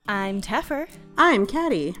I'm Teffer. I'm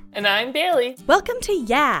Caddy. And I'm Bailey. Welcome to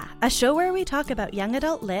Yeah, a show where we talk about young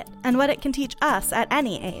adult lit and what it can teach us at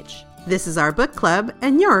any age. This is our book club,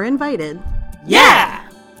 and you're invited. Yeah!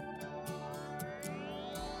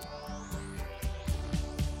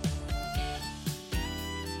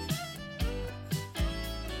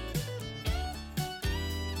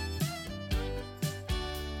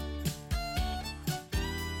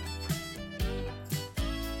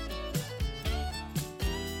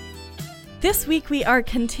 This week we are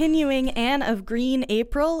continuing Anne of Green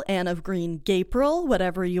April, Anne of Green Gapril,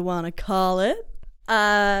 whatever you want to call it,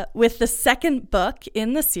 with the second book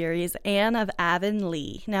in the series, Anne of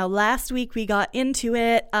Avonlea. Now, last week we got into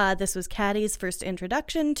it. This was Caddy's first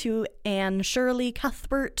introduction to Anne Shirley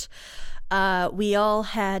Cuthbert. We all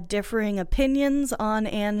had differing opinions on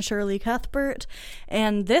Anne Shirley Cuthbert,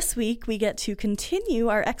 and this week we get to continue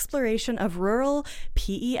our exploration of rural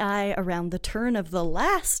PEI around the turn of the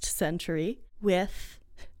last century with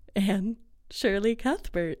Anne Shirley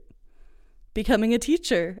Cuthbert becoming a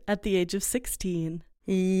teacher at the age of 16.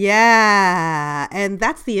 Yeah, and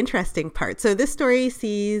that's the interesting part. So this story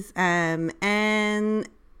sees Anne.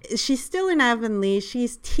 She's still in Avonlea.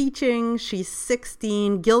 She's teaching. She's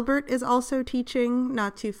 16. Gilbert is also teaching,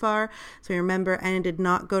 not too far. So remember, Anne did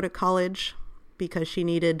not go to college because she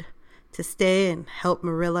needed to stay and help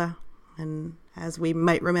Marilla. And as we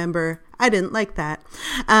might remember, I didn't like that.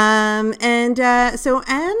 So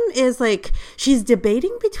Anne is she's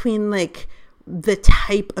debating between the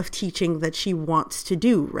type of teaching that she wants to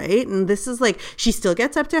do, right? And this is she still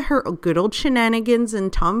gets up to her good old shenanigans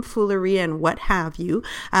and tomfoolery and what have you,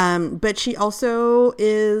 but she also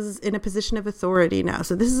is in a position of authority now.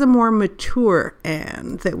 So this is a more mature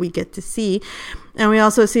Anne that we get to see, and we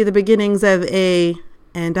also see the beginnings of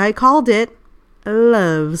and I called it, a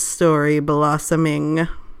love story blossoming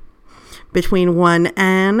between one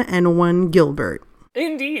Anne and one Gilbert.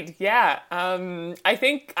 Indeed, yeah. I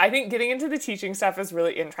think getting into the teaching stuff is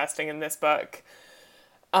really interesting in this book.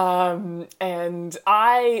 And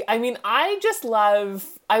I just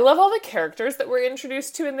love all the characters that we're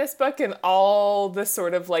introduced to in this book and all the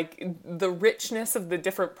sort of the richness of the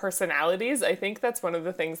different personalities. I think that's one of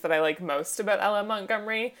the things that I like most about L.M.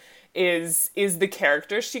 Montgomery is the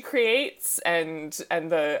characters she creates and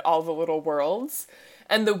all the little worlds.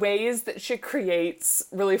 And the ways that she creates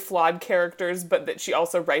really flawed characters, but that she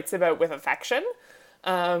also writes about with affection.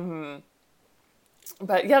 But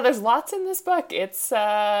yeah, there's lots in this book.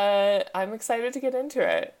 I'm excited to get into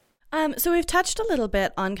it. So we've touched a little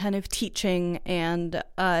bit on kind of teaching and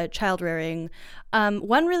child rearing.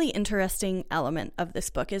 One really interesting element of this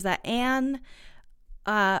book is that Anne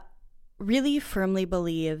really firmly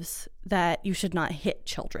believes that you should not hit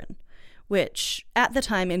children, which at the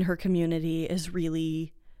time in her community is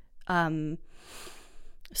really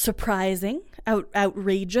surprising,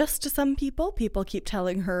 outrageous to some people. People keep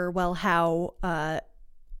telling her, well, how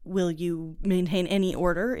will you maintain any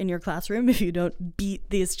order in your classroom if you don't beat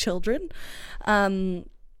these children? And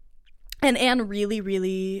Anne really,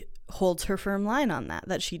 really holds her firm line on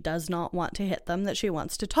that she does not want to hit them, that she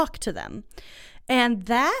wants to talk to them. And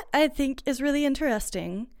that, I think, is really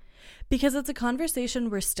interesting, because it's a conversation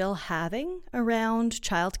we're still having around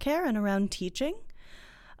childcare and around teaching.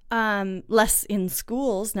 Less in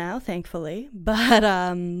schools now, thankfully, but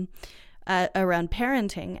around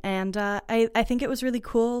parenting. And I think it was really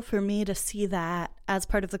cool for me to see that as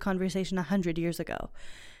part of the conversation 100 years ago,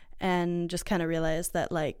 and just kind of realize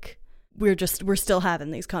that we're still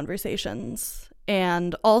having these conversations.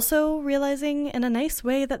 And also realizing in a nice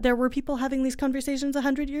way that there were people having these conversations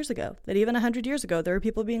 100 years ago. That even 100 years ago, there were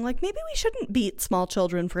people being like, maybe we shouldn't beat small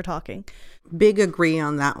children for talking. Big agree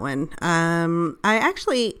on that one. I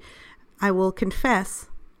will confess,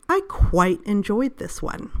 I quite enjoyed this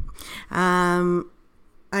one. I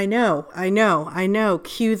know.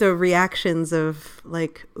 Cue the reactions of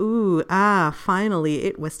ooh, finally,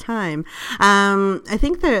 it was time. I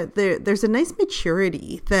think that there's a nice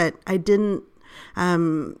maturity that I didn't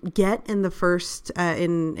get in the first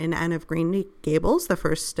in Anne of Green Gables, the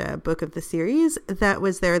first book of the series, that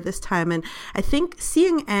was there this time. And I think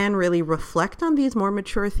seeing Anne really reflect on these more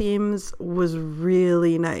mature themes was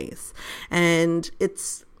really nice. And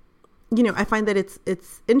it's, I find that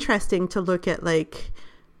it's interesting to look at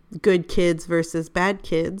good kids versus bad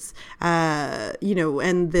kids,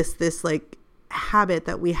 and this habit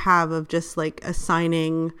that we have of just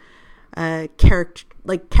assigning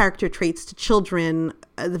character traits to children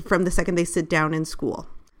from the second they sit down in school.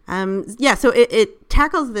 So it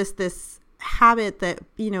tackles this habit that,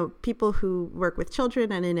 people who work with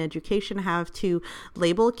children and in education have to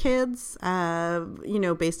label kids,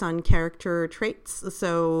 based on character traits.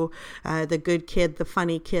 So the good kid, the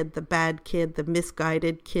funny kid, the bad kid, the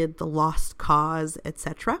misguided kid, the lost cause,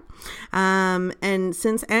 etc. And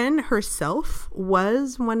since Anne herself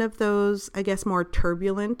was one of those, I guess, more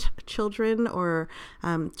turbulent children, or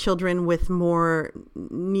children with more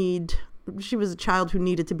need, she was a child who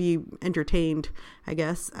needed to be entertained, I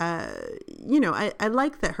guess. I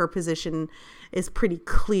like that her position is pretty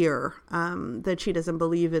clear, that she doesn't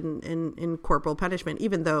believe in corporal punishment,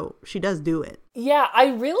 even though she does do it. Yeah, I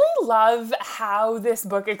really love how this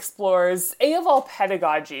book explores, of all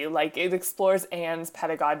pedagogy, like it explores Anne's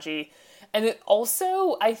pedagogy. And it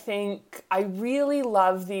also, I think, I really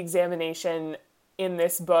love the examination in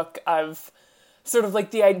this book of sort of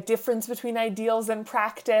like the difference between ideals and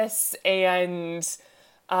practice, and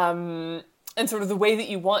sort of the way that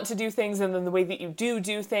you want to do things and then the way that you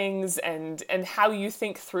do things, and how you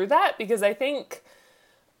think through that. Because I think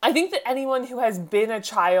that anyone who has been a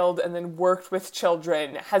child and then worked with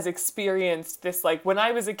children has experienced this, like, when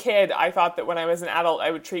I was a kid, I thought that when I was an adult,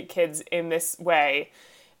 I would treat kids in this way.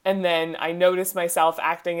 And then I notice myself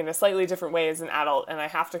acting in a slightly different way as an adult, and I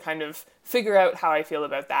have to kind of figure out how I feel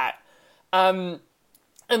about that. And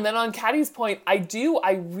then on Caddie's point, I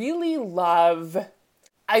really love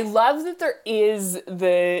that there is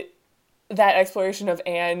that exploration of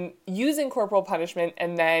Anne using corporal punishment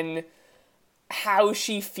and then how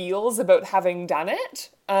she feels about having done it.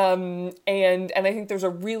 And I think there's a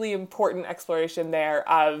really important exploration there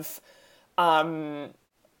of,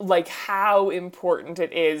 like how important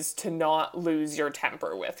it is to not lose your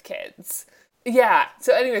temper with kids. Yeah.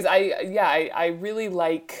 So anyways, I really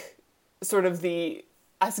like sort of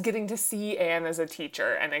us getting to see Anne as a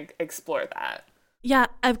teacher and explore that. Yeah,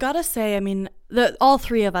 I've got to say, I mean, all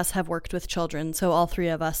three of us have worked with children, so all three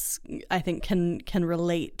of us, I think, can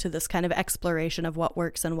relate to this kind of exploration of what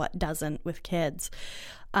works and what doesn't with kids.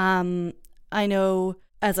 I know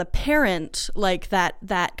as a parent, like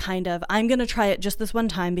that kind of, I'm going to try it just this one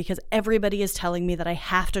time because everybody is telling me that I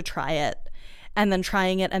have to try it, and then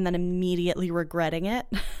trying it and then immediately regretting it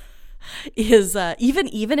is,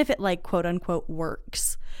 even if it, like, quote unquote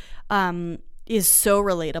works, is so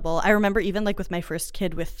relatable. I remember even like with my first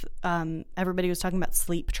kid, with everybody was talking about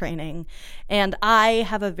sleep training, and I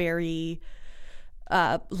have a very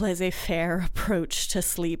laissez-faire approach to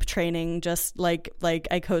sleep training. Just like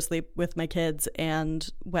I co-sleep with my kids, and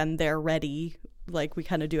when they're ready, like we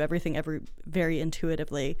kind of do everything very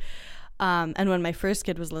intuitively. And when my first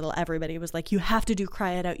kid was little, everybody was like, you have to do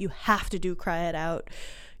cry it out. You have to do cry it out.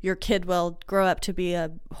 Your kid will grow up to be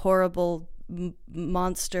a horrible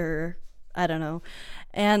monster. I don't know.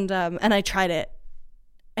 And I tried it,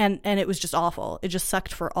 and it was just awful. It just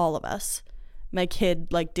sucked for all of us. My kid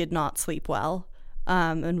like did not sleep well,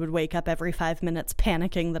 and would wake up every 5 minutes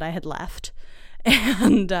panicking that I had left.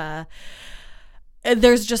 And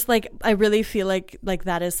there's just like, I really feel like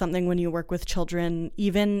that is something when you work with children,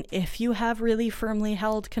 even if you have really firmly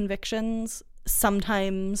held convictions,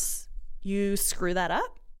 sometimes you screw that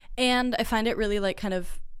up. And I find it really like kind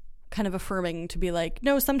of affirming to be like,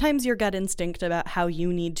 no, sometimes your gut instinct about how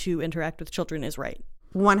you need to interact with children is right.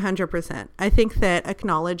 100%. I think that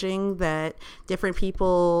acknowledging that different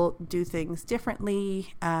people do things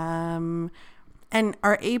differently, and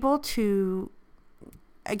are able to,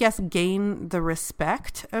 I guess, gain the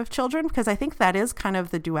respect of children, because I think that is kind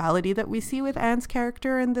of the duality that we see with Anne's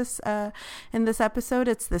character in this episode.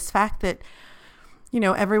 It's this fact that, you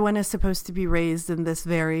know, everyone is supposed to be raised in this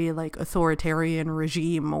very like authoritarian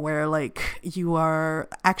regime where like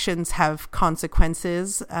actions have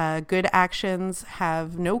consequences, good actions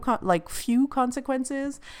have few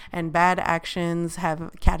consequences, and bad actions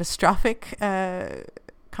have catastrophic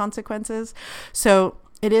consequences. So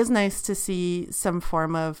it is nice to see some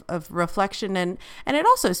form of reflection, and it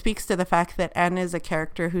also speaks to the fact that Anne is a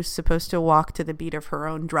character who's supposed to walk to the beat of her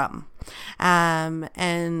own drum,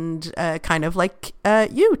 and kind of like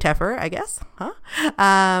you, Teffer, I guess,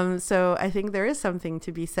 huh? So I think there is something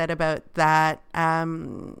to be said about that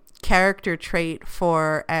character trait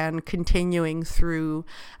for Anne continuing through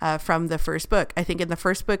from the first book. I think in the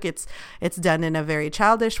first book it's done in a very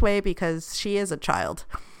childish way because she is a child.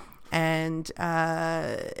 And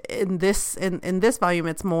in this volume,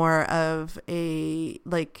 it's more of a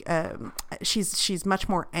she's much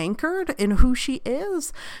more anchored in who she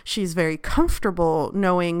is. She's very comfortable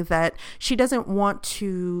knowing that she doesn't want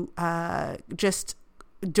to just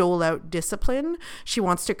dole out discipline. She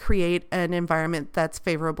wants to create an environment that's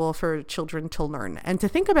favorable for children to learn. And to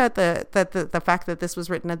think about the fact that this was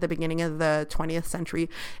written at the beginning of the 20th century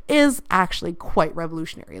is actually quite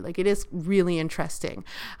revolutionary. Like, it is really interesting.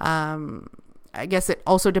 I guess it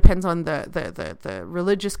also depends on the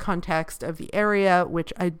religious context of the area,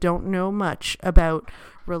 which I don't know much about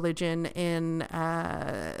religion in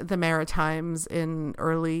the Maritimes in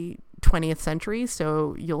early 20th century,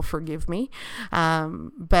 so you'll forgive me.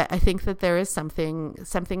 But I think that there is something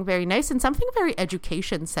very nice and something very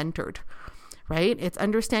education centered, right? It's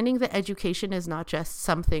understanding that education is not just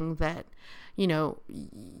something that, you know,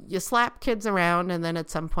 you slap kids around and then at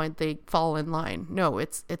some point they fall in line. No,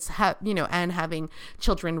 it's and having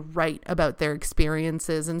children write about their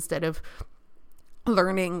experiences instead of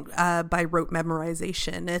learning by rote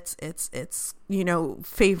memorization. It's you know,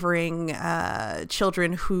 favoring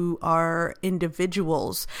children who are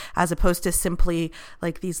individuals as opposed to simply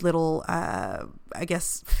like these little I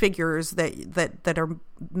guess figures that are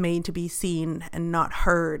made to be seen and not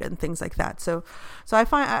heard and things like that. So I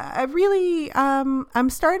find I really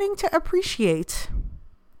I'm starting to appreciate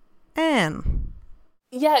Anne.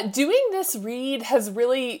 Yeah, doing this read has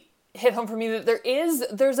really hit home for me that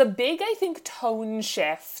there's a big, I think, tone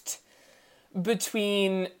shift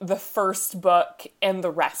between the first book and the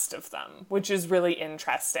rest of them, which is really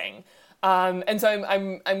interesting. And so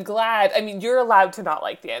I'm glad. I mean, you're allowed to not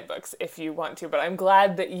like the Anne books if you want to, but I'm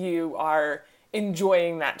glad that you are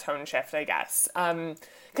enjoying that tone shift, I guess.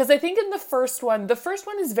 Because I think in the first one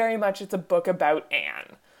is very much, it's a book about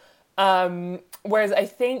Anne. Whereas I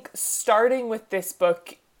think starting with this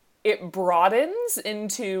book, it broadens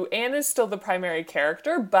into Anne is still the primary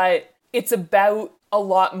character, but it's about a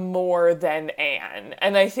lot more than Anne.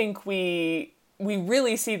 And I think we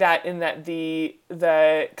really see that in that the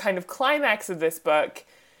kind of climax of this book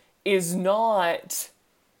is not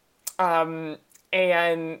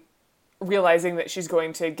Anne realizing that she's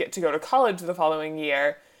going to get to go to college the following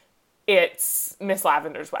year. It's Miss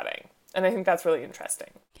Lavender's wedding. And I think that's really interesting.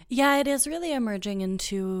 Yeah, it is really emerging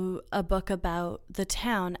into a book about the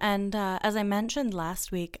town. And as I mentioned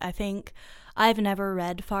last week, I think I've never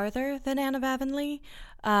read farther than Anne of Avonlea.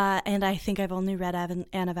 And I think I've only read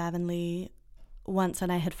Anne of Avonlea once,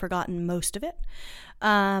 and I had forgotten most of it.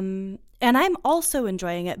 And I'm also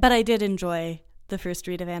enjoying it, but I did enjoy the first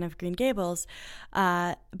read of Anne of Green Gables.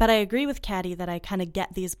 But I agree with Caddy that I kind of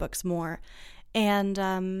get these books more.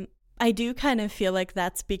 And I do kind of feel like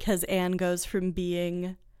that's because Anne goes from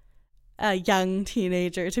being a young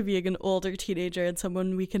teenager to being an older teenager and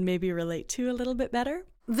someone we can maybe relate to a little bit better.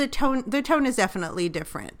 The tone is definitely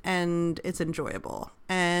different, and it's enjoyable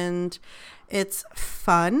and it's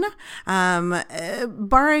fun.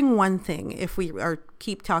 Barring one thing, if we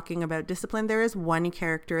keep talking about discipline, there is one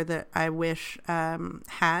character that I wish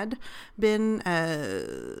had been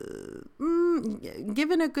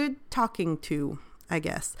given a good talking to, I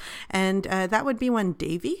guess, and that would be one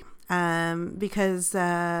Davy, because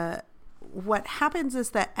what happens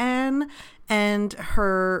is that Anne and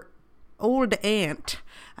her old aunt,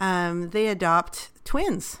 they adopt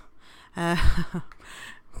twins, and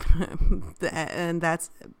that's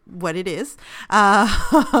what it is. They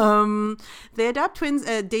adopt twins,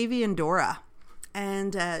 Davy and Dora,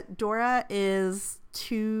 and Dora is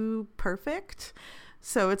too perfect,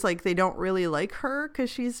 so it's like they don't really like her because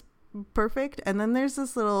she's perfect. And then there's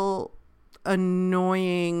this little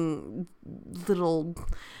annoying little,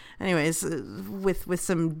 anyways, with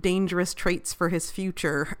some dangerous traits for his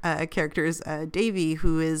future characters, Davy,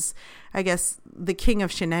 who is, I guess, the king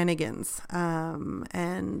of shenanigans,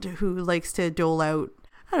 and who likes to dole out,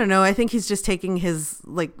 I don't know, I think he's just taking his,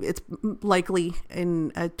 like, it's likely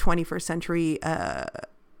in a 21st century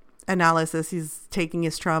analysis, he's taking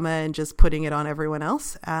his trauma and just putting it on everyone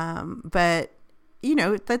else. But you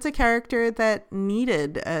know, that's a character that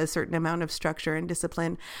needed a certain amount of structure and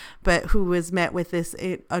discipline, but who was met with this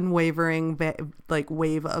unwavering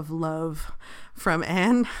wave of love from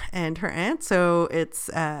Anne and her aunt. So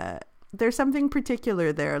it's there's something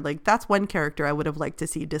particular there. Like, that's one character I would have liked to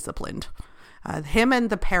see disciplined. Him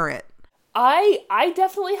and the parrot. I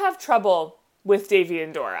definitely have trouble with Davy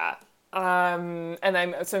and Dora, and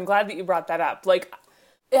I'm glad that you brought that up. Like,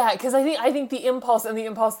 yeah, because I think the impulse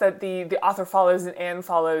that the author follows and Anne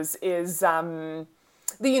follows is, there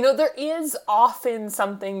is often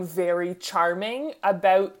something very charming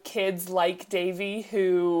about kids like Davy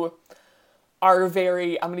who are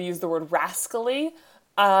very, I'm going to use the word rascally,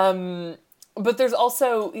 but there's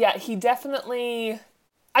also, he definitely,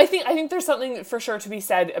 I think there's something for sure to be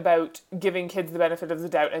said about giving kids the benefit of the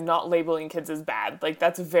doubt and not labeling kids as bad. Like,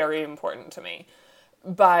 that's very important to me.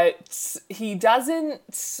 But he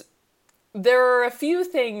doesn't. There are a few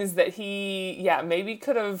things that he, maybe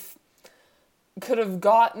could have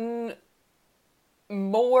gotten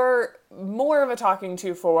more of a talking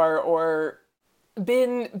to for, or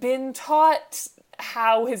been taught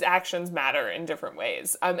how his actions matter in different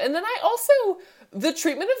ways. And then the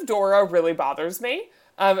treatment of Dora really bothers me.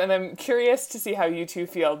 And I'm curious to see how you two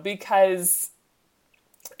feel, because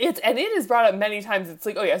it is brought up many times. It's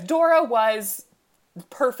like, oh yes, Dora was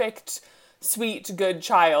perfect, sweet, good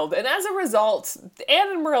child. And as a result,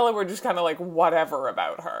 Anne and Marilla were just kind of like whatever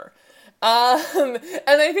about her. And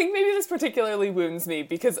I think maybe this particularly wounds me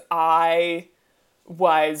because I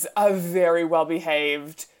was a very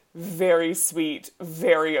well-behaved, very sweet,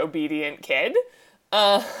 very obedient kid.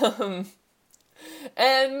 And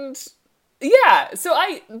yeah,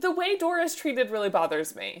 so the way Dora's treated really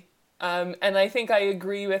bothers me. And I think I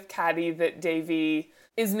agree with Caddy that Davy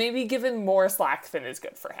is maybe given more slack than is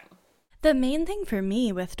good for him. The main thing for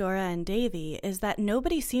me with Dora and Davy is that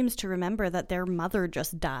nobody seems to remember that their mother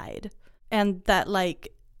just died. And that,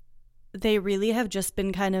 like, they really have just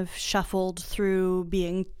been kind of shuffled through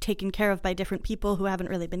being taken care of by different people who haven't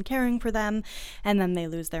really been caring for them. And then they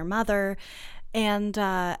lose their mother. And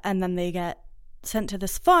then they get sent to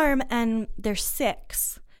this farm, and they're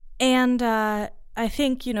 6. And I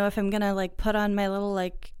think, if I'm going to, like, put on my little,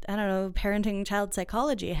 like, I don't know, parenting child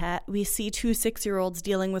psychology hat, we see 2 6-year-olds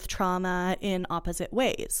dealing with trauma in opposite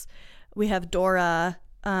ways. We have Dora,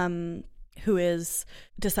 who is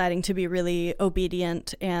deciding to be really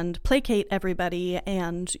obedient and placate everybody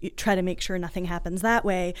and try to make sure nothing happens that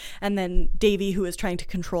way. And then Davy, who is trying to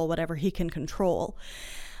control whatever he can control.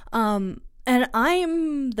 And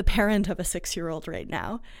I'm the parent of a 6-year-old right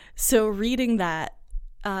now. So reading that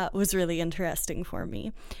was really interesting for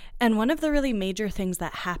me. And one of the really major things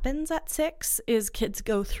that happens at 6 is kids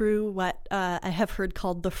go through what I have heard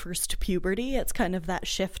called the first puberty. It's kind of that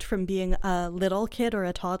shift from being a little kid or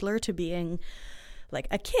a toddler to being like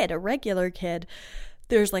a kid, a regular kid.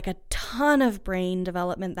 There's like a ton of brain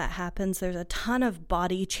development that happens. There's a ton of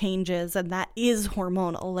body changes, and that is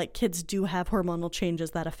hormonal. Like, kids do have hormonal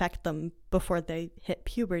changes that affect them before they hit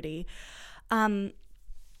puberty. And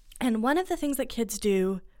one of the things that kids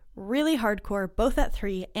do really hardcore, both at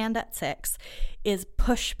 3 and at 6, is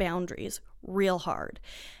push boundaries real hard.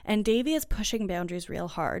 And Davy is pushing boundaries real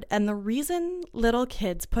hard. And the reason little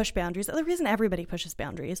kids push boundaries, the reason everybody pushes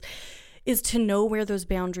boundaries, is to know where those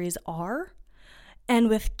boundaries are. And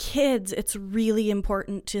with kids, it's really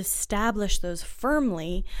important to establish those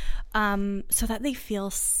firmly so that they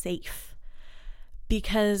feel safe.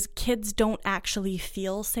 Because kids don't actually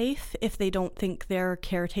feel safe if they don't think their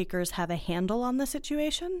caretakers have a handle on the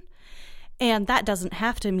situation. And that doesn't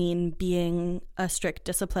have to mean being a strict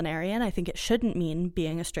disciplinarian. I think it shouldn't mean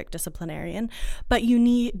being a strict disciplinarian. But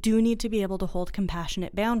you do need to be able to hold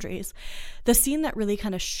compassionate boundaries. The scene that really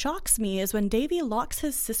kind of shocks me is when Davy locks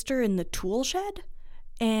his sister in the tool shed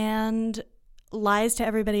and lies to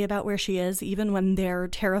everybody about where she is, even when they're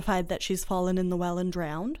terrified that she's fallen in the well and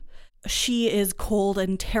drowned. She is cold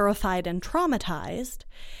and terrified and traumatized.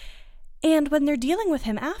 And when they're dealing with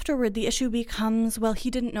him afterward, the issue becomes, well, he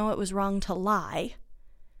didn't know it was wrong to lie.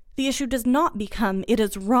 The issue does not become, it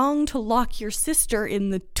is wrong to lock your sister in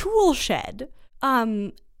the tool shed.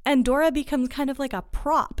 And Dora becomes kind of like a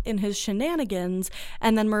prop in his shenanigans.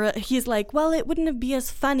 And then he's like, well, it wouldn't be as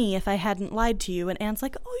funny if I hadn't lied to you. And Anne's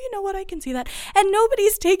like, oh, you know what? I can see that. And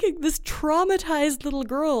nobody's taking this traumatized little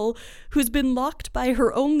girl who's been locked by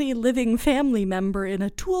her only living family member in a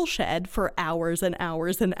tool shed for hours and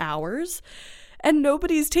hours and hours. And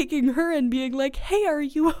nobody's taking her and being like, hey, are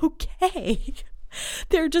you okay?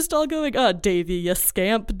 They're just all going, oh, Davy, you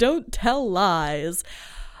scamp, don't tell lies.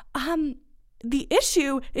 The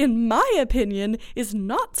issue, in my opinion, is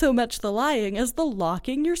not so much the lying as the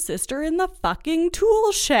locking your sister in the fucking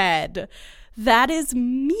tool shed. That is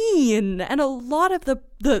mean. And a lot of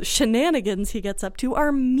the shenanigans he gets up to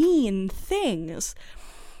are mean things.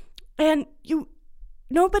 And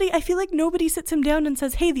I feel like nobody sits him down and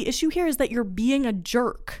says, hey, the issue here is that you're being a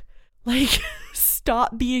jerk. Like,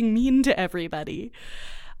 stop being mean to everybody.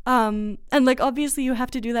 And like, obviously you have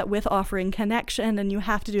to do that with offering connection and you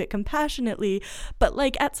have to do it compassionately. But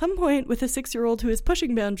like, at some point with a 6-year-old who is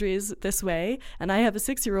pushing boundaries this way, and I have a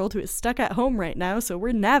 6-year-old who is stuck at home right now, so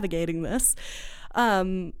we're navigating this.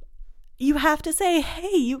 You have to say,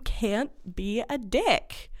 hey, you can't be a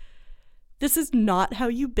dick. This is not how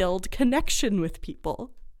you build connection with people.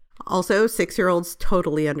 Also, 6-year-olds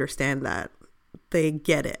totally understand that. They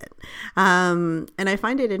get it. And I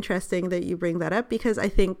find it interesting that you bring that up because I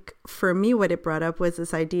think for me what it brought up was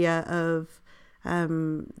this idea of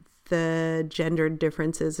the gendered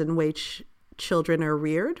differences in which children are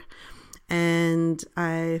reared. And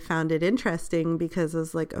I found it interesting because I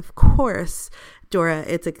was like, of course, Dora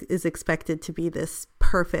is expected to be this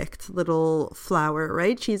perfect little flower,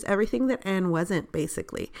 right? She's everything that Anne wasn't,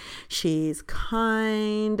 basically. She's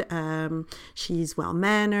kind, she's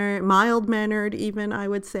well-mannered, mild-mannered even, I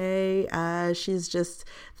would say. She's just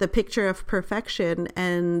the picture of perfection.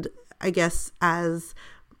 And I guess as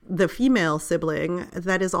the female sibling,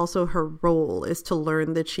 that is also her role, is to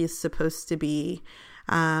learn that she's supposed to be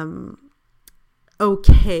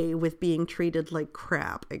okay with being treated like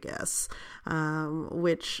crap, I guess,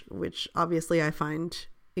 which obviously I find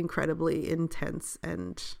incredibly intense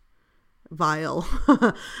and vile.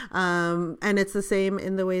 And it's the same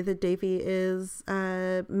in the way that Davy is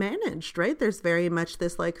managed, right? There's very much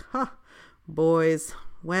this like, boys,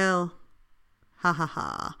 well, ha ha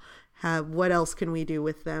ha. What else can we do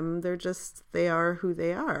with them? They are who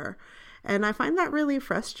they are. And I find that really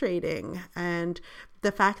frustrating. And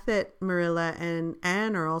the fact that Marilla and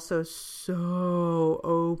Anne are also so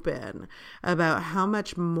open about how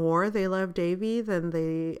much more they love Davy than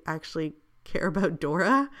they actually care about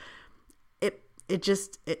Dora, it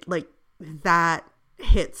like that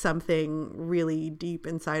hit something really deep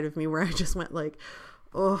inside of me where I just went like,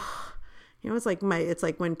 oh. You know, it's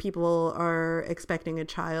like when people are expecting a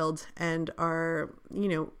child and are, you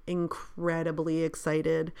know, incredibly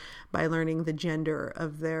excited by learning the gender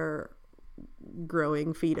of their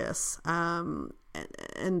growing fetus. And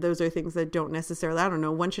those are things that don't necessarily, I don't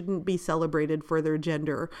know, one shouldn't be celebrated for their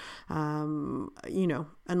gender, you know,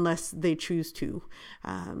 unless they choose to.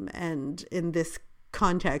 And in this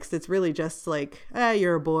context, it's really just like,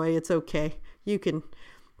 you're a boy, it's okay. You can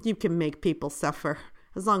make people suffer,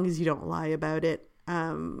 as long as you don't lie about it,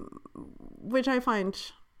 which I find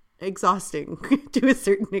exhausting to a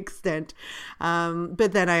certain extent.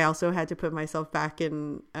 But then I also had to put myself back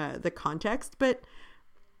in the context. But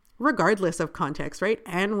regardless of context, right?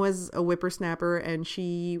 Anne was a whippersnapper, and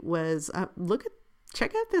she was,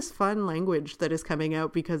 check out this fun language that is coming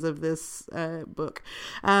out because of this book.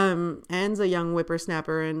 Anne's a young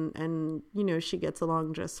whippersnapper, and you know, she gets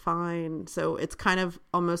along just fine. So it's kind of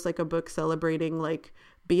almost like a book celebrating, like,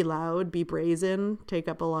 be loud, be brazen, take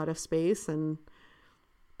up a lot of space, and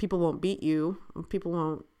people won't beat you. People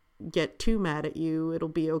won't get too mad at you. It'll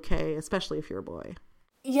be okay, especially if you're a boy.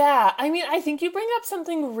 Yeah, I mean, I think you bring up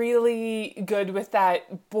something really good with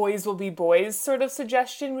that boys will be boys sort of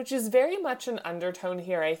suggestion, which is very much an undertone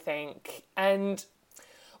here, I think. And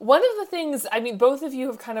one of the things, I mean, both of you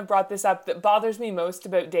have kind of brought this up, that bothers me most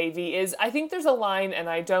about Davy is, I think there's a line, and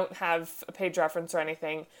I don't have a page reference or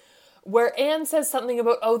anything, where Anne says something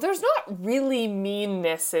about, there's not really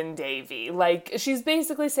meanness in Davy. Like, she's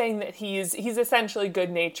basically saying that he's essentially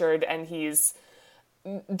good-natured, and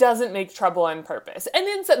doesn't make trouble on purpose.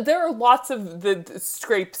 And there are lots of the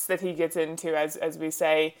scrapes that he gets into, as we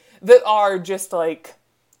say, that are just like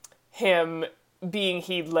him being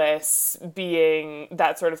heedless, being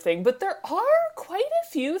that sort of thing. But there are quite a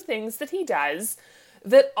few things that he does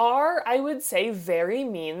that are, I would say, very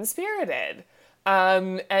mean-spirited.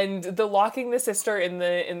 And the locking the sister in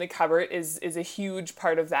the cupboard is a huge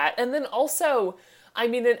part of that. And then also, I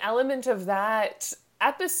mean, an element of that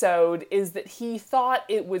episode is that he thought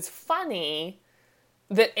it was funny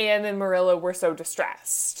that Anne and Marilla were so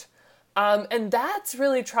distressed. And that's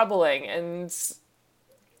really troubling. And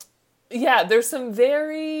yeah, there's some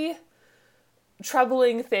very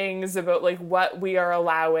troubling things about like what we are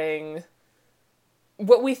allowing,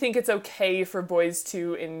 what we think it's okay for boys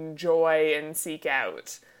to enjoy and seek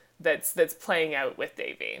out that's playing out with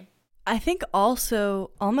Davy. I think also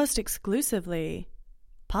almost exclusively,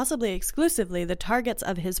 possibly exclusively, the targets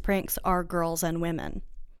of his pranks are girls and women.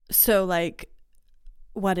 So, like,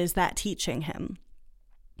 what is that teaching him?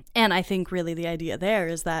 And I think really the idea there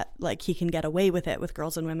is that, like, he can get away with it with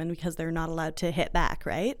girls and women because they're not allowed to hit back,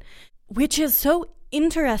 right? Which is so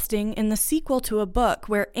interesting in the sequel to a book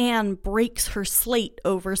where Anne breaks her slate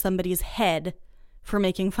over somebody's head for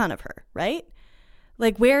making fun of her, right?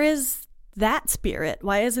 Like, where is that spirit?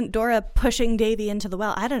 Why isn't Dora pushing Davy into the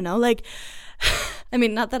well? I don't know, like... I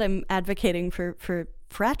mean, not that I'm advocating for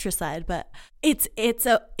fratricide, but it's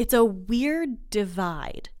a weird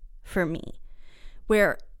divide for me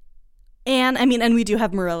where Anne, I mean, and we do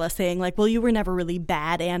have Marilla saying like, well, you were never really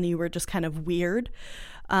bad, Anne, you were just kind of weird.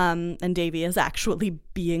 And Davy is actually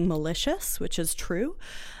being malicious, which is true.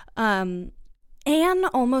 Anne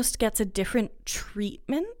almost gets a different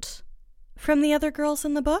treatment from the other girls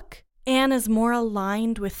in the book. Anne is more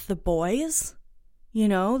aligned with the boys. You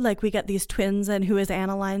know, like we get these twins, and who is Anne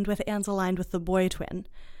aligned with? Anne's aligned with the boy twin.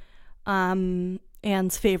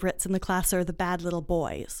 Anne's favorites in the class are the bad little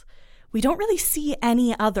boys. We don't really see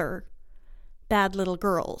any other bad little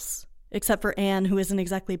girls, except for Anne, who isn't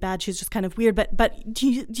exactly bad. She's just kind of weird. But do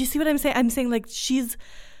you see what I'm saying? I'm saying, like, she's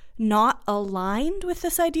not aligned with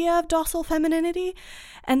this idea of docile femininity.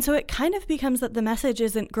 And so it kind of becomes that the message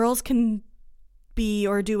isn't girls can be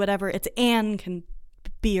or do whatever. It's Anne can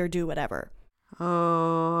be or do whatever.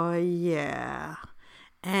 Oh, yeah.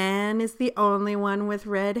 Anne is the only one with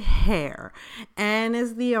red hair. Anne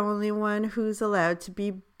is the only one who's allowed to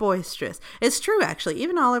be boisterous. It's true, actually.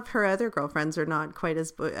 Even all of her other girlfriends are not quite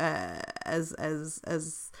as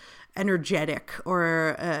energetic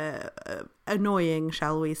or annoying,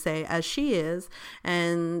 shall we say, as she is.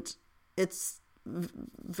 And it's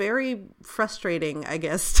very frustrating, I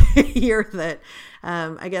guess, to hear that,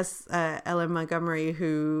 Ellen Montgomery,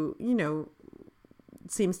 who, you know,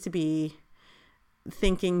 seems to be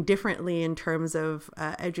thinking differently in terms of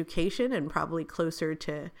education and probably closer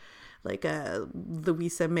to like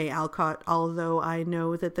Louisa May Alcott, although I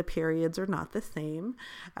know that the periods are not the same.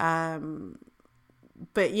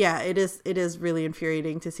 But yeah, it is really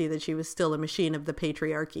infuriating to see that she was still a machine of the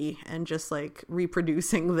patriarchy and just like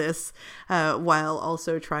reproducing this while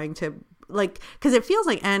also trying to, like, because it feels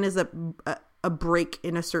like Anne is a break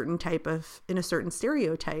in a certain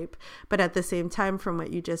stereotype, but at the same time, from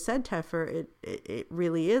what you just said, Teffer, it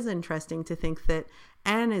really is interesting to think that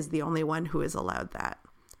Anne is the only one who is allowed that.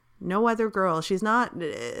 No other girl. She's not,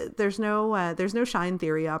 there's no shine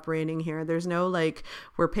theory operating here. There's no, like,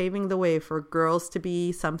 we're paving the way for girls to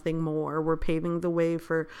be something more. We're paving the way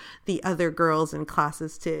for the other girls in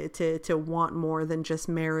classes to want more than just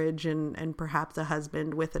marriage and perhaps a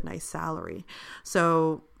husband with a nice salary.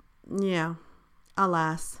 So yeah,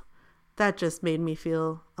 alas, that just made me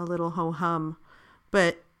feel a little ho-hum.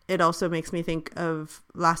 But it also makes me think of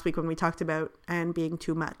last week when we talked about Anne being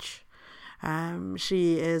too much.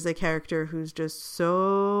 She is a character who's just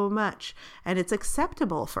so much, and it's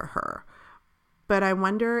acceptable for her. But I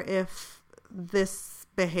wonder if this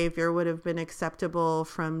behavior would have been acceptable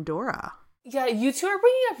from Dora. Yeah, you two are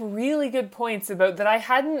bringing up really good points about that I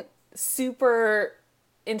hadn't super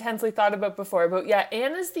intensely thought about before. But yeah,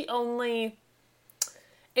 Anne is the only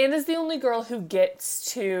girl who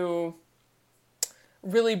gets to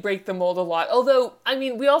really break the mold a lot. Although, I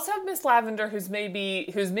mean, we also have Miss Lavender, who's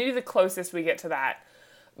maybe the closest we get to that.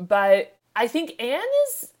 But I think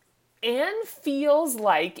Anne feels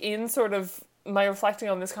like, in sort of my reflecting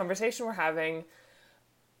on this conversation we're having,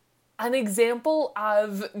 an example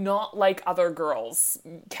of not like other girls.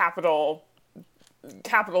 Capitals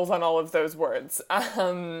on all of those words.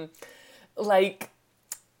 Like,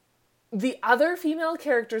 the other female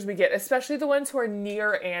characters we get, especially the ones who are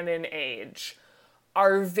near Anne in age,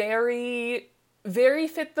 are very, very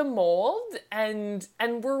fit the mold, and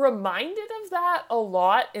we're reminded of that a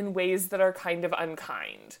lot in ways that are kind of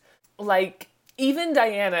unkind. Like, even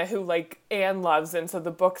Diana, who, like, Anne loves and so the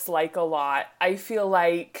books like a lot, I feel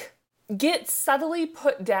like gets subtly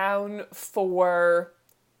put down for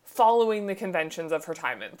following the conventions of her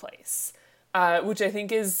time and place, which I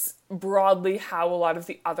think is broadly how a lot of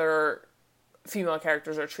the other female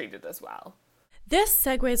characters are treated as well. This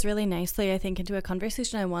segues really nicely, I think, into a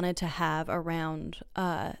conversation I wanted to have around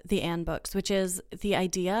the Anne books, which is the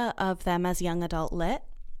idea of them as young adult lit.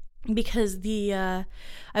 Because I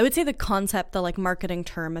would say the concept, the like marketing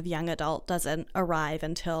term of young adult doesn't arrive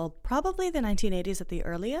until probably the 1980s at the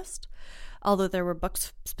earliest, although there were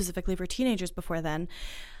books specifically for teenagers before then.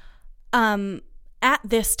 At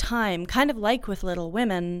this time, kind of like with Little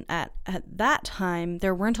Women, at that time,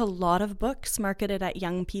 there weren't a lot of books marketed at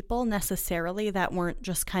young people necessarily that weren't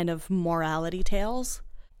just kind of morality tales.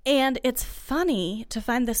 And it's funny to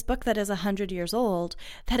find this book that is 100 years old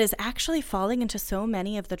that is actually falling into so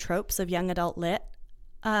many of the tropes of young adult lit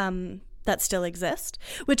that still exist,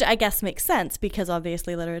 which I guess makes sense because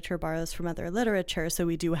obviously literature borrows from other literature, so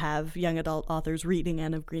we do have young adult authors reading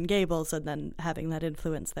Anne of Green Gables and then having that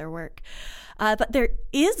influence their work. But there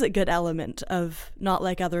is a good element of not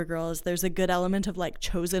like other girls. There's a good element of like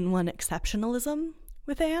chosen one exceptionalism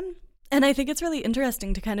with Anne. And I think it's really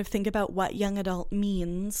interesting to kind of think about what young adult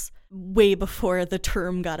means way before the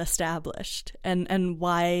term got established, and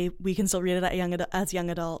why we can still read it as young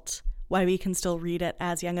adult, why we can still read it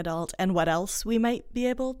as young adult, and what else we might be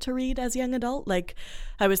able to read as young adult. Like,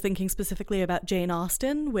 I was thinking specifically about Jane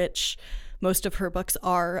Austen, which most of her books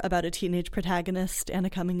are about a teenage protagonist and a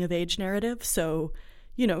coming-of-age narrative. So,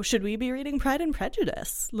 you know, should we be reading Pride and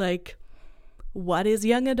Prejudice? Like, what is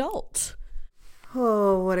young adult?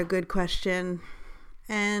 Oh, what a good question.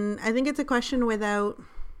 And I think it's a question without,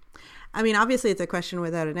 I mean, obviously it's a question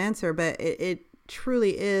without an answer, but it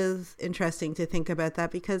truly is interesting to think about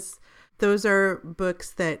that, because those are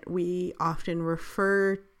books that we often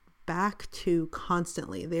refer back to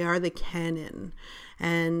constantly. They are the canon.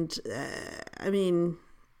 And I mean,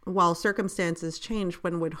 while circumstances change,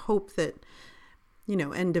 one would hope that, you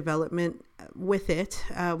know, and development with it,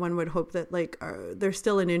 one would hope that like there's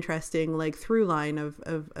still an interesting like through line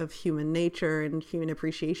of human nature and human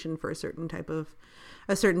appreciation for a certain type of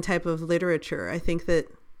literature. I think that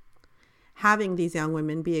having these young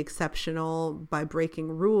women be exceptional by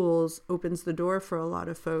breaking rules opens the door for a lot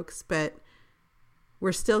of folks, but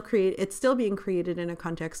it's still being created in a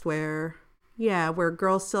context where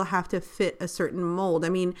girls still have to fit a certain mold. I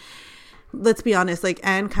mean, let's be honest, like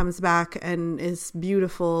Anne comes back and is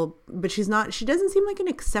beautiful, but she doesn't seem like an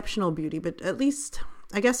exceptional beauty, but at least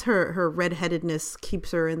I guess her redheadedness keeps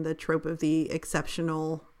her in the trope of the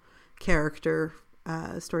exceptional character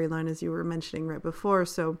storyline, as you were mentioning right before.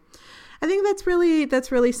 So I think that's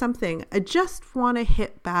really something. I just want to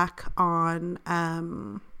hit back on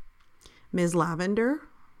Ms. Lavender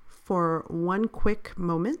for one quick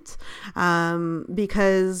moment,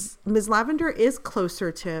 because Ms. Lavender is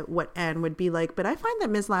closer to what Anne would be like, but I find that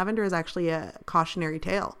Ms. Lavender is actually a cautionary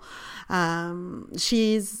tale.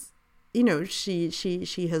 She's, you know, she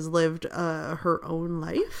has lived her own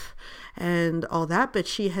life and all that, but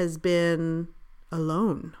she has been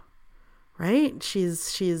alone, right?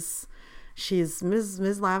 She's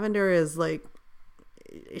Ms. Lavender is like,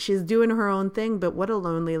 she's doing her own thing, but what a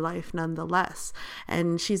lonely life nonetheless.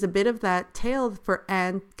 And she's a bit of that tale for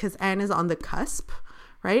Anne, because Anne is on the cusp,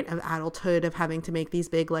 right, of adulthood, of having to make these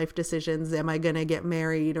big life decisions. Am I going to get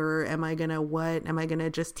married, or am I going to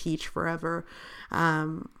just teach forever?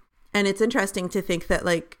 And it's interesting to think that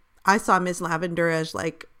like I saw Ms. Lavender as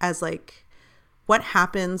what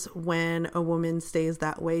happens when a woman stays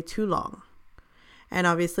that way too long. And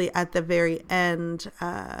obviously at the very end,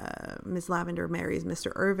 Ms. Lavender marries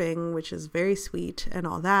Mr. Irving, which is very sweet and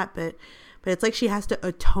all that. But it's like she has to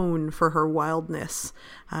atone for her wildness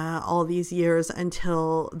all these years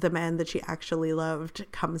until the man that she actually loved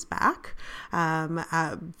comes back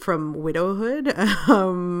from widowhood.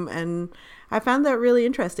 And I found that really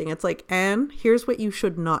interesting. It's like, Anne, here's what you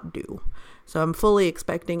should not do. So I'm fully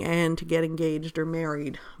expecting Anne to get engaged or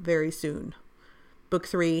married very soon. Book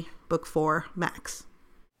 3, book 4, max.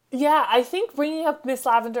 Yeah, I think bringing up Miss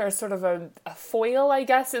Lavender as sort of a foil, I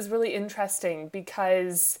guess, is really interesting,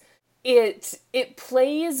 because it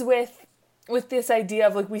plays with this idea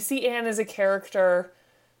of like, we see Anne as a character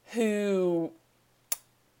who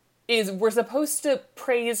we're supposed to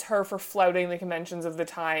praise her for flouting the conventions of the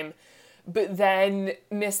time, but then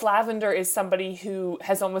Miss Lavender is somebody who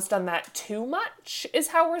has almost done that too much, is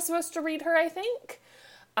how we're supposed to read her, I think.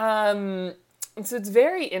 And so it's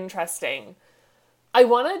very interesting. I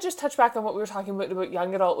want to just touch back on what we were talking about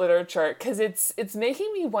young adult literature, because it's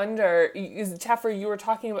making me wonder, Teffer, you were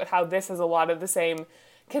talking about how this has a lot of the same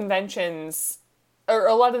conventions, or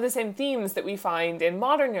a lot of the same themes that we find in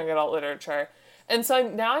modern young adult literature. And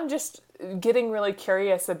so I'm just getting really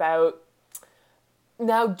curious about,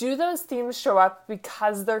 now, do those themes show up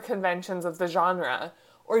because they're conventions of the genre,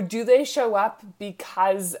 or do they show up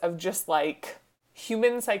because of just like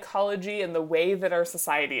human psychology and the way that our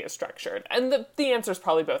society is structured? And the answer is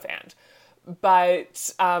probably both and.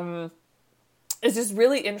 But it's just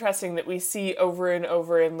really interesting that we see over and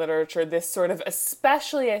over in literature this sort of,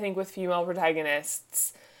 especially I think with female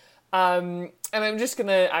protagonists, and I'm just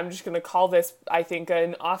gonna call this, I think,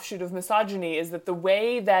 an offshoot of misogyny, is that the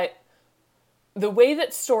way that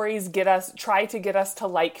stories try to get us to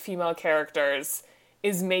like female characters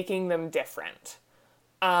is making them different.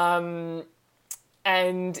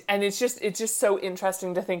 And it's just so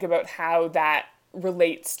interesting to think about how that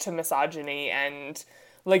relates to misogyny, and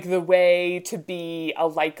like the way to be a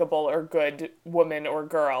likable or good woman or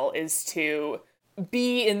girl is to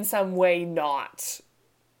be in some way not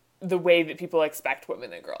the way that people expect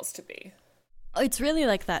women and girls to be. It's really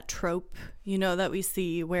like that trope, you know, that we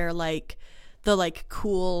see where like the like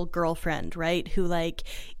cool girlfriend, right, who like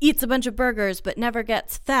eats a bunch of burgers but never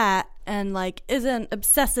gets fat, and like isn't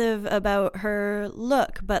obsessive about her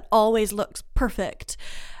look but always looks perfect.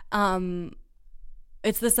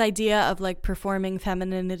 It's this idea of like performing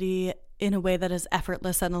femininity in a way that is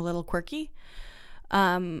effortless and a little quirky.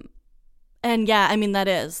 And yeah, I mean, that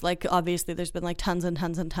is like, obviously there's been like tons and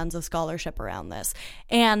tons and tons of scholarship around this.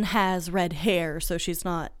 Anne has red hair, so she's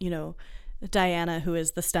not, you know, Diana, who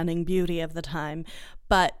is the stunning beauty of the time,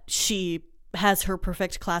 but she has her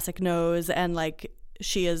perfect classic nose, and like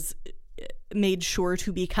she is made sure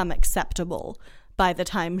to become acceptable by the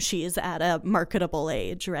time she is at a marketable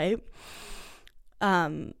age, right?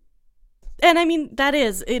 And I mean, that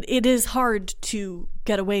is, it is hard to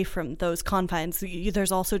get away from those confines.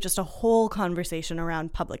 There's also just a whole conversation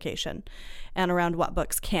around publication and around what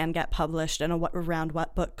books can get published and around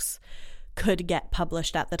what books could get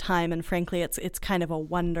published at the time. And frankly, it's kind of a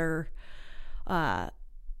wonder that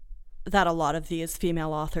a lot of these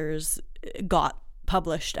female authors got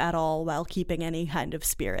published at all while keeping any kind of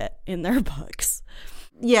spirit in their books.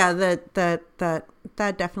 Yeah, that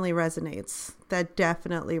definitely resonates. That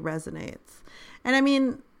definitely resonates. And I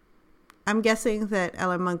mean, I'm guessing that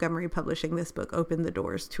Ellen Montgomery publishing this book opened the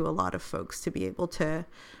doors to a lot of folks to be able to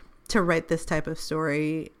write this type of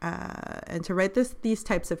story and to write these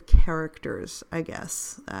types of characters, I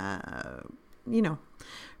guess.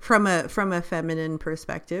 From a feminine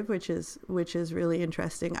perspective, which is really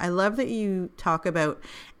interesting. I love that you talk about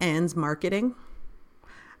Anne's marketing.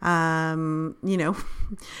 Even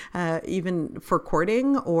for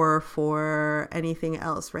courting or for anything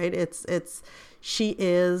else, right? She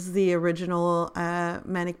is the original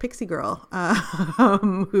manic pixie girl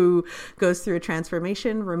who goes through a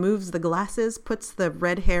transformation, removes the glasses, puts the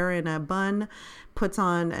red hair in a bun, puts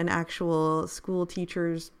on an actual school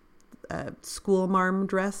teacher's school marm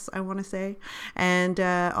dress, I want to say, and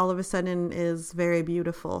all of a sudden is very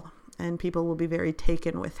beautiful. And people will be very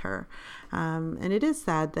taken with her. And it is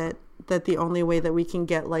sad that the only way that we can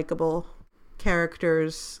get likable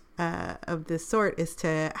characters of this sort is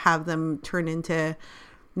to have them turn into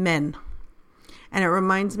men. And it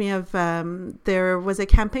reminds me of there was a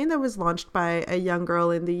campaign that was launched by a young girl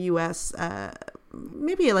in the US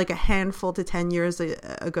maybe like a handful to 10 years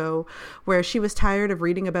ago, where she was tired of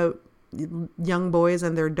reading about young boys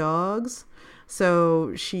and their dogs.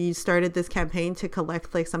 So she started this campaign to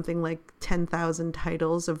collect something like 10,000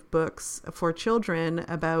 titles of books for children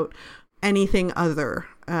about anything other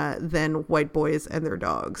than white boys and their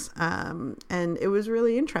dogs. And it was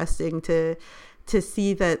really interesting to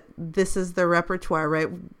see that this is the repertoire, right?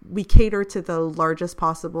 We cater to the largest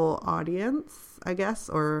possible audience, I guess,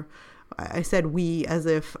 or I said we as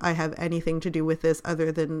if I have anything to do with this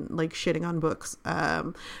other than shitting on books.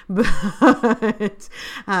 But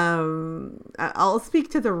I'll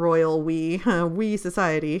speak to the royal we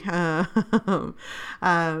society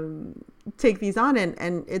take these on,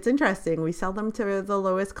 and it's interesting. We sell them to the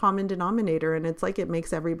lowest common denominator, and it's it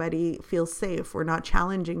makes everybody feel safe. We're not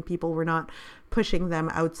challenging people. We're not pushing them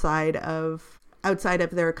outside of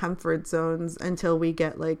their comfort zones until we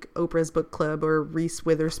get Oprah's book club or Reese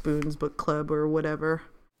Witherspoon's book club or whatever.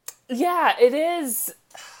 Yeah, it is.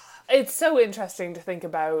 It's so interesting to think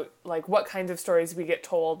about what kinds of stories we get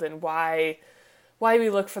told and why we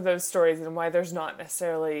look for those stories and why there's not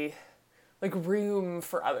necessarily room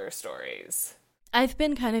for other stories. I've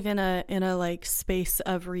been kind of in a space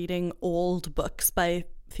of reading old books by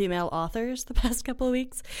female authors the past couple of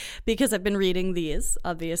weeks, because I've been reading these,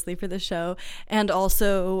 obviously, for the show, and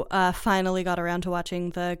also finally got around to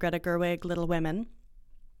watching the Greta Gerwig Little Women,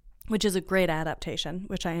 which is a great adaptation,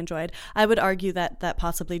 which I enjoyed. I would argue that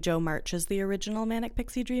possibly Jo March is the original Manic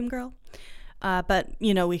Pixie Dream Girl, but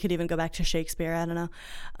we could even go back to Shakespeare. I don't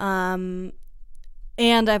know.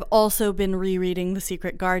 And I've also been rereading The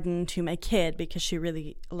Secret Garden to my kid because she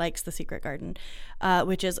really likes The Secret Garden,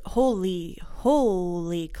 which is holy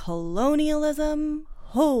colonialism.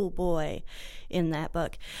 Oh boy, in that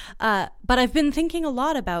book. But I've been thinking a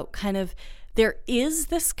lot about there is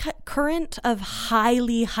this current of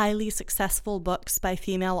highly, highly successful books by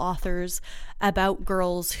female authors about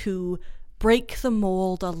girls who break the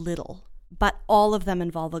mold a little, but all of them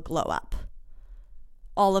involve a glow up.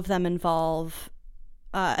 All of them involve...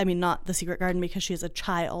 not The Secret Garden because she's a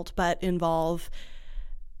child, but involve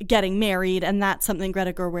getting married, and that's something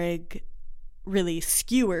Greta Gerwig really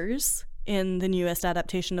skewers in the newest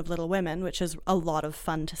adaptation of Little Women, which is a lot of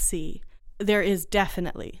fun to see. There is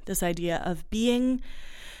definitely this idea of being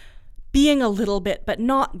a little bit, but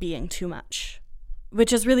not being too much,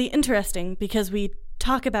 which is really interesting because we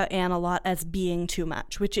talk about Anne a lot as being too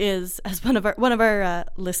much, which is, as one of our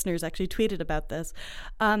listeners actually tweeted about this,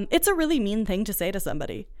 it's a really mean thing to say to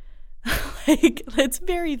somebody. It's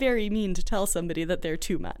very, very mean to tell somebody that they're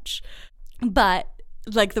too much. But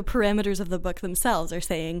the parameters of the book themselves are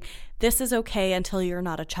saying this is okay until you're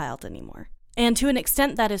not a child anymore. And to an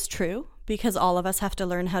extent that is true, because all of us have to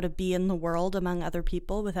learn how to be in the world among other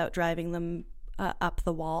people without driving them up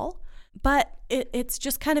the wall. But it's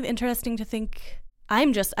just kind of interesting to think.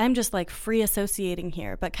 I'm just free associating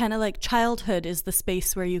here, but kind of childhood is the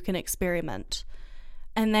space where you can experiment,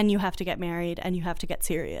 and then you have to get married and you have to get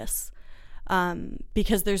serious,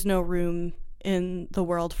 because there's no room in the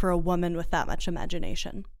world for a woman with that much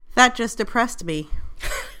imagination. That just depressed me.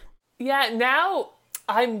 Yeah, now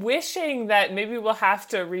I'm wishing that maybe we'll have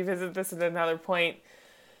to revisit this at another point,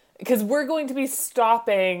 because we're going to be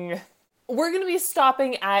stopping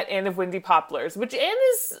at Anne of Windy Poplars, which Anne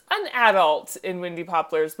is an adult in Windy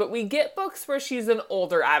Poplars, but we get books where she's an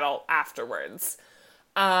older adult afterwards.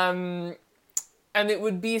 And it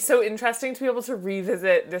would be so interesting to be able to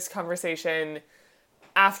revisit this conversation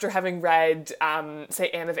after having read, say,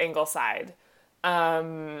 Anne of Ingleside.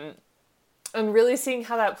 And really seeing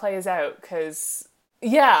how that plays out, because,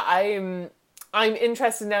 yeah, I'm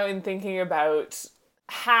interested now in thinking about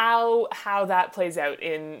how that plays out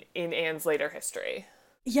in Anne's later history.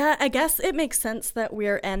 Yeah, I guess it makes sense that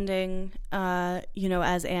we're ending,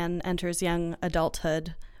 as Anne enters young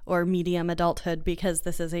adulthood or medium adulthood, because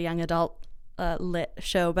this is a young adult lit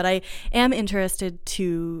show. But I am interested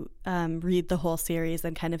to read the whole series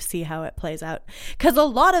and kind of see how it plays out, because a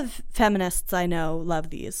lot of feminists I know love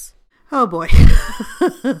these. Oh boy.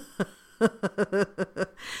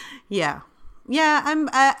 Yeah. Yeah,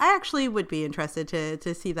 I actually would be interested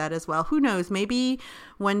to see that as well. Who knows? Maybe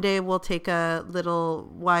one day we'll take a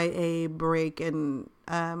little YA break and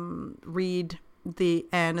read the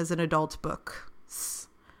Anne as an adult books.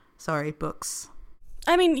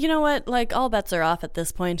 I mean, you know what? Like, all bets are off at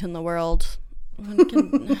this point in the world.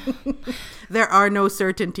 There are no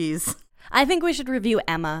certainties. I think we should review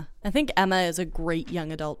Emma. I think Emma is a great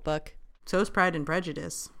young adult book. So is Pride and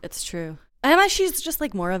Prejudice. It's true. Emma, she's just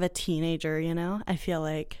like more of a teenager, you know? I feel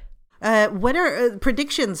like. What are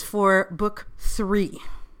predictions for book 3?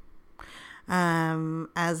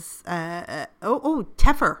 Teffer,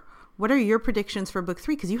 what are your predictions for book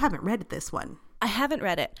 3? Because you haven't read this one. I haven't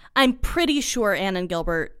read it. I'm pretty sure Anne and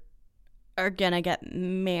Gilbert are gonna get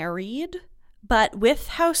married, but with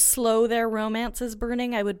how slow their romance is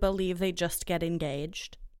burning, I would believe they just get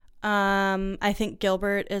engaged. I think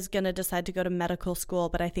Gilbert is going to decide to go to medical school,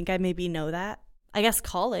 but I think I maybe know that. I guess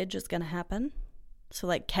college is going to happen. So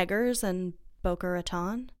like Keggers and Boca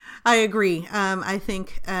Raton. I agree. I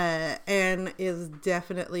think Anne is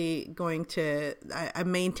definitely going to... I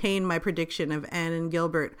maintain my prediction of Anne and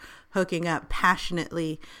Gilbert hooking up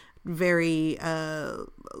passionately, very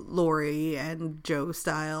Laurie and Joe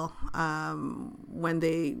style, when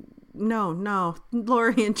they... No,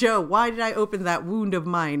 Laurie and Joe, why did I open that wound of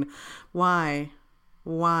mine? Why?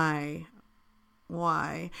 I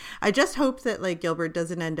just hope that like Gilbert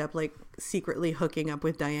doesn't end up like secretly hooking up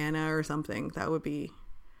with Diana or something. That would be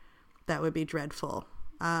dreadful.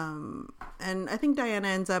 And I think Diana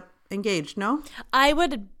ends up engaged, no? I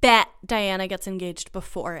would bet Diana gets engaged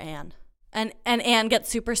before Anne. And Anne gets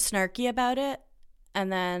super snarky about it.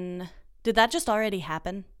 And then, did that just already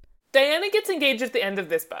happen? Diana gets engaged at the end of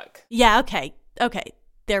this book. Yeah, okay.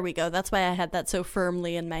 There we go. That's why I had that so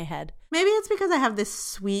firmly in my head. Maybe it's because I have this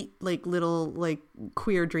sweet, like, little, like,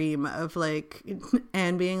 queer dream of, like,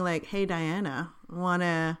 Anne being like, hey, Diana, want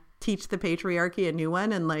to teach the patriarchy a new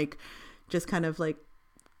one? And, like, just kind of, like,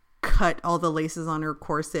 cut all the laces on her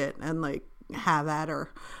corset and, like, have at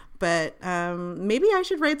her. But maybe I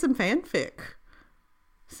should write some fanfic.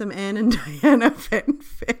 Some Anne and Diana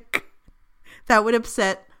fanfic. That would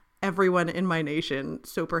upset everyone in my nation,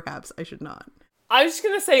 so perhaps I should not. I was just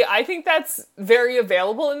going to say, I think that's very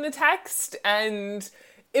available in the text, and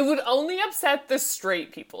it would only upset the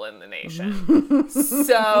straight people in the nation.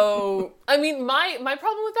 So, I mean, my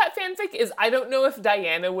problem with that fanfic is I don't know if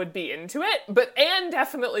Diana would be into it, but Anne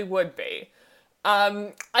definitely would be.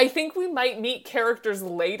 I think we might meet characters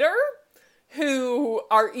later who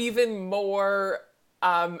are even more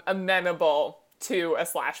amenable to a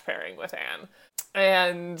slash pairing with Anne.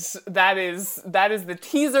 And that is the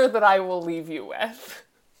teaser that I will leave you with.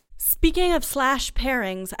 Speaking of slash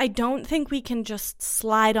pairings, I don't think we can just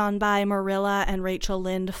slide on by Marilla and Rachel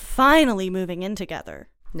Lynde finally moving in together.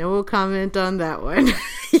 No comment on that one.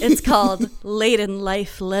 It's called Late in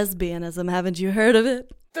Life Lesbianism. Haven't you heard of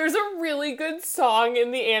it? There's a really good song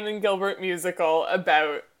in the Anne and Gilbert musical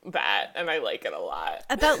about that, and I like it a lot.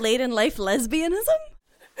 About late in life lesbianism?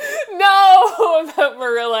 No, about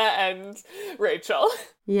Marilla and Rachel.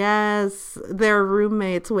 Yes, they're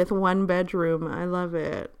roommates with one bedroom. I love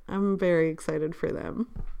it. I'm very excited for them.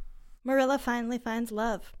 Marilla finally finds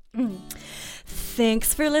love.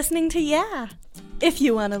 Thanks for listening to Yeah. If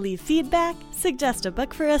you want to leave feedback, suggest a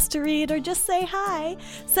book for us to read, or just say hi,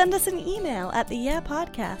 send us an email at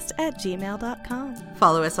theyeahpodcast@gmail.com.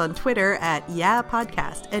 Follow us on Twitter at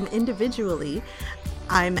yeahpodcast, and individually,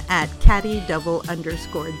 I'm at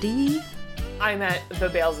Caddy_D. I'm at the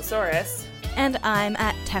Balesosaurus. And I'm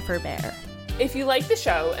at Teffer Bear. If you like the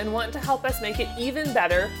show and want to help us make it even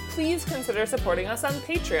better, please consider supporting us on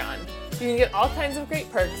Patreon. You can get all kinds of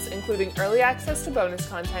great perks, including early access to bonus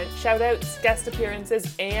content, shoutouts, guest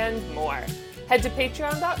appearances, and more. Head to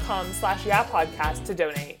patreon.com/yeahpodcast to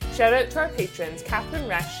donate. Shout out to our patrons Catherine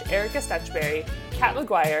Resch, Erica Stutchberry, Kat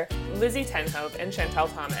McGuire, Lizzie Tenhove, and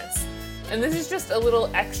Chantel Thomas. And this is just a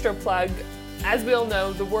little extra plug. As we all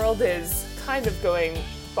know, the world is kind of going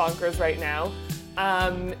bonkers right now.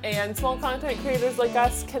 And small content creators like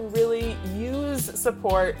us can really use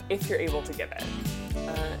support if you're able to give it.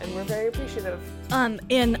 And we're very appreciative.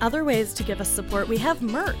 In other ways to give us support, we have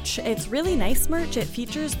merch. It's really nice merch. It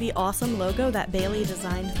features the awesome logo that Bailey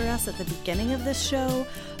designed for us at the beginning of this show.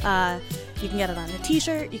 You can get it on a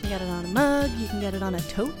t-shirt, you can get it on a mug, you can get it on a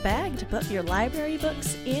tote bag to put your library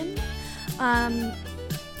books in.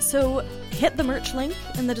 So hit the merch link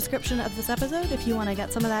in the description of this episode if you want to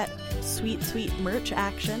get some of that sweet, sweet merch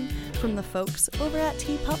action from the folks over at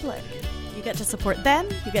TeePublic. You get to support them,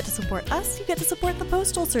 you get to support us, you get to support the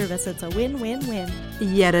Postal Service. It's a win-win-win.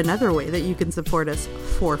 Yet another way that you can support us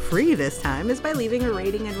for free this time is by leaving a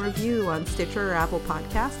rating and review on Stitcher or Apple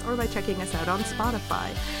Podcasts, or by checking us out on Spotify.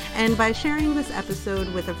 And by sharing this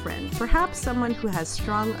episode with a friend, perhaps someone who has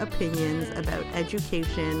strong opinions about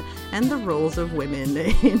education and the roles of women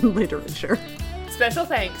in literature. Special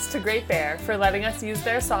thanks to Great Bear for letting us use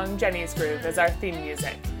their song Jenny's Groove as our theme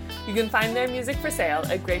music. You can find their music for sale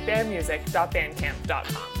at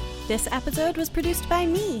greatbearmusic.bandcamp.com. This episode was produced by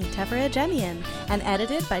me, Tefera Jemian, and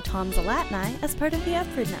edited by Tom Zalatni as part of the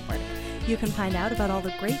Upford Network. You can find out about all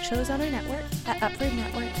the great shows on our network at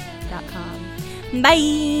upfordnetwork.com.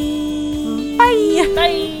 Bye!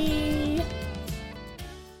 Bye!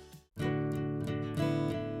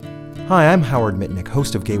 Hi, I'm Howard Mitnick,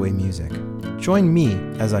 host of Gateway Music. Join me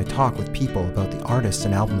as I talk with people about the artists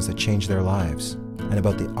and albums that changed their lives, and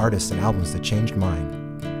about the artists and albums that changed mine.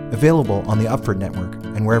 Available on the Upford Network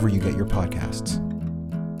and wherever you get your podcasts.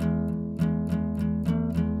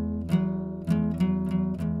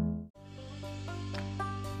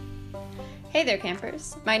 Hey there,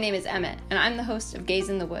 campers. My name is Emmett, and I'm the host of Gaze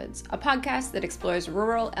in the Woods, a podcast that explores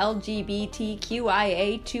rural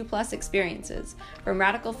LGBTQIA2+ experiences, from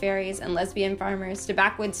radical fairies and lesbian farmers to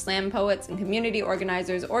backwoods slam poets and community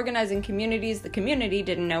organizers organizing communities the community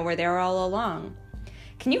didn't know were there all along.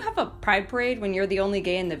 Can you have a pride parade when you're the only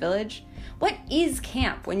gay in the village? What is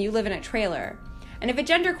camp when you live in a trailer? And if a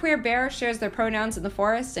genderqueer bear shares their pronouns in the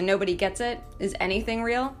forest and nobody gets it, is anything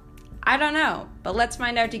real? I don't know, but let's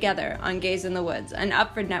find out together on Gaze in the Woods, an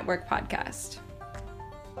Upford Network podcast.